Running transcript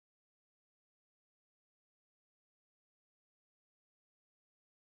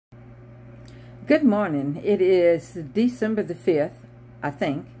Good morning. It is December the 5th, I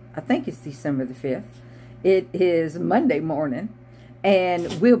think. I think it's December the 5th. It is Monday morning,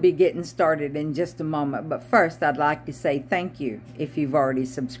 and we'll be getting started in just a moment. But first, I'd like to say thank you if you've already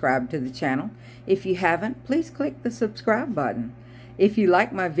subscribed to the channel. If you haven't, please click the subscribe button. If you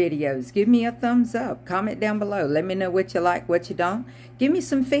like my videos, give me a thumbs up. Comment down below. Let me know what you like, what you don't. Give me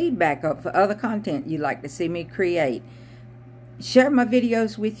some feedback of other content you'd like to see me create. Share my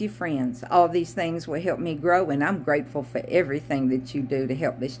videos with your friends. All these things will help me grow, and I'm grateful for everything that you do to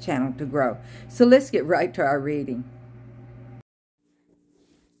help this channel to grow. So let's get right to our reading.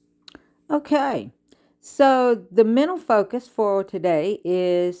 Okay, so the mental focus for today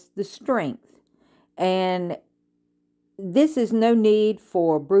is the strength. And this is no need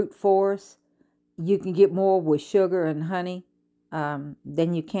for brute force. You can get more with sugar and honey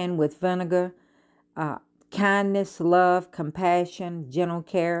than you can with vinegar. Kindness, love, compassion, gentle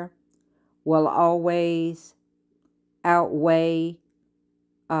care will always outweigh,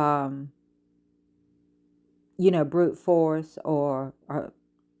 brute force or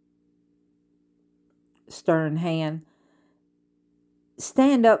stern hand.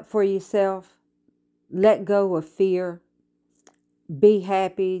 Stand up for yourself. Let go of fear. Be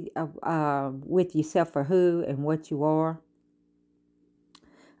happy with yourself for who and what you are.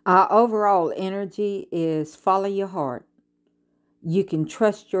 Our overall energy is follow your heart. You can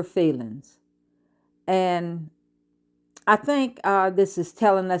trust your feelings. And I think this is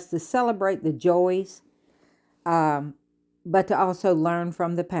telling us to celebrate the joys, but to also learn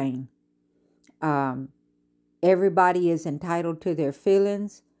from the pain. Everybody is entitled to their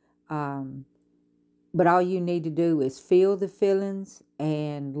feelings, but all you need to do is feel the feelings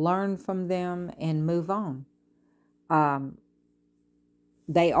and learn from them and move on.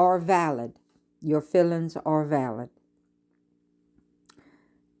 They are valid. Your feelings are valid.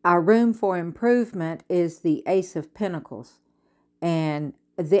 Our room for improvement is the Ace of Pentacles. And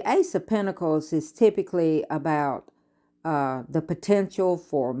the Ace of Pentacles is typically about the potential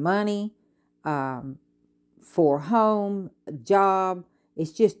for money, for home, job.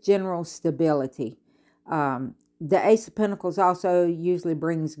 It's just general stability. The Ace of Pentacles also usually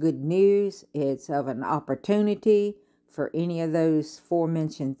brings good news. It's of an opportunity for any of those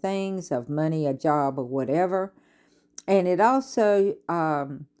aforementioned things of money, a job, or whatever. And it also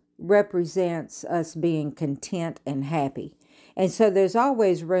represents us being content and happy. And so there's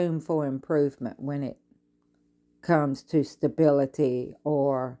always room for improvement when it comes to stability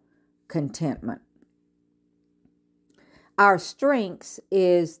or contentment. Our strengths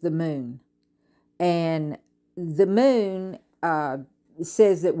is the moon. And the moon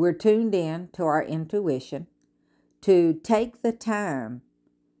says that we're tuned in to our intuition, to take the time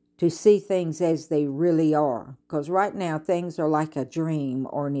to see things as they really are. Because right now, things are like a dream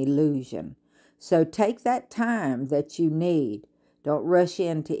or an illusion. So take that time that you need. Don't rush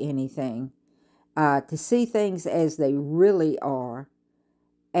into anything. To see things as they really are.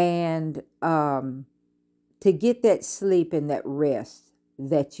 And to get that sleep and that rest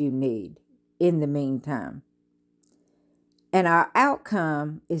that you need in the meantime. And our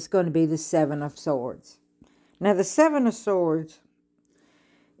outcome is going to be the Seven of Swords. Now, the Seven of Swords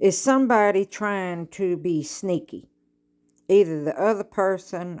is somebody trying to be sneaky. Either the other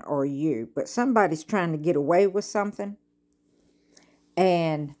person or you. But somebody's trying to get away with something.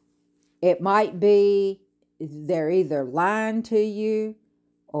 And it might be they're either lying to you,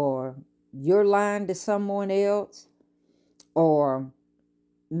 or you're lying to someone else. Or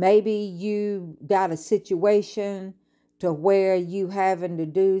maybe you got a situation to where you having to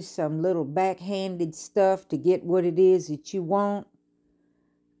do some little backhanded stuff to get what it is that you want.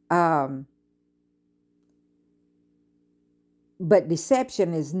 But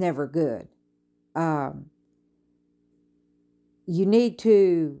deception is never good. You need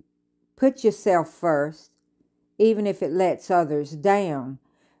to put yourself first, even if it lets others down.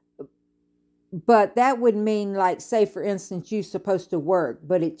 But that would mean, like, say, for instance, you're supposed to work,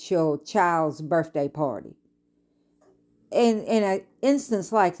 but it's your child's birthday party. In an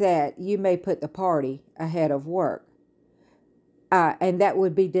instance like that, you may put the party ahead of work. And that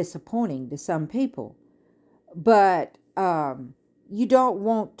would be disappointing to some people. But you don't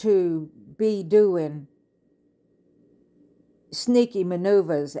want to be doing sneaky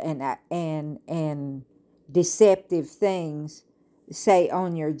maneuvers and deceptive things, say,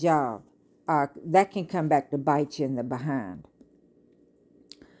 on your job. That can come back to bite you in the behind.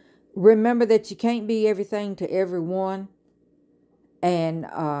 Remember that you can't be everything to everyone. And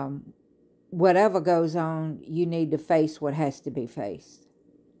whatever goes on, you need to face what has to be faced.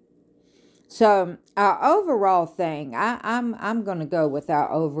 So our overall thing, I'm going to go with our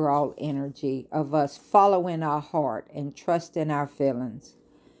overall energy of us following our heart and trusting our feelings.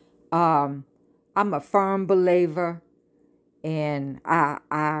 I'm a firm believer, and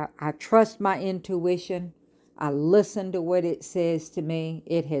I trust my intuition. I listen to what it says to me.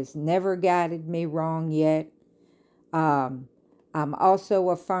 It has never guided me wrong yet. Um, I'm also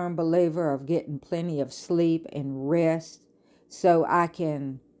a firm believer of getting plenty of sleep and rest so I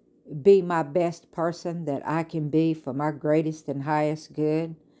can be my best person that I can be for my greatest and highest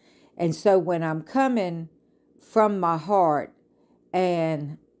good. And so when I'm coming from my heart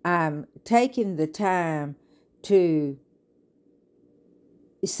and I'm taking the time to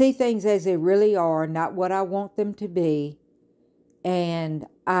see things as they really are, not what I want them to be, and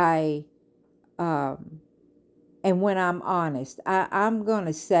um, and when I'm honest, I'm going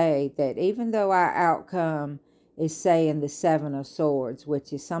to say that even though our outcome is saying the Seven of Swords,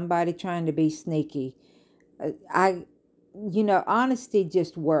 which is somebody trying to be sneaky, I, honesty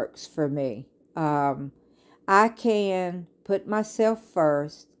just works for me. I can put myself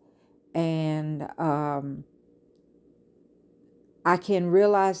first, and I can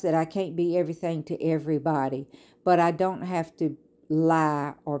realize that I can't be everything to everybody, but I don't have to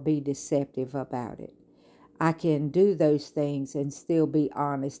lie or be deceptive about it. I can do those things and still be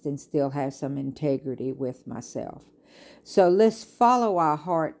honest and still have some integrity with myself. So let's follow our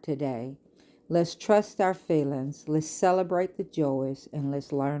heart today. Let's trust our feelings. Let's celebrate the joys, and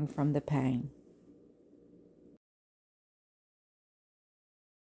let's learn from the pain.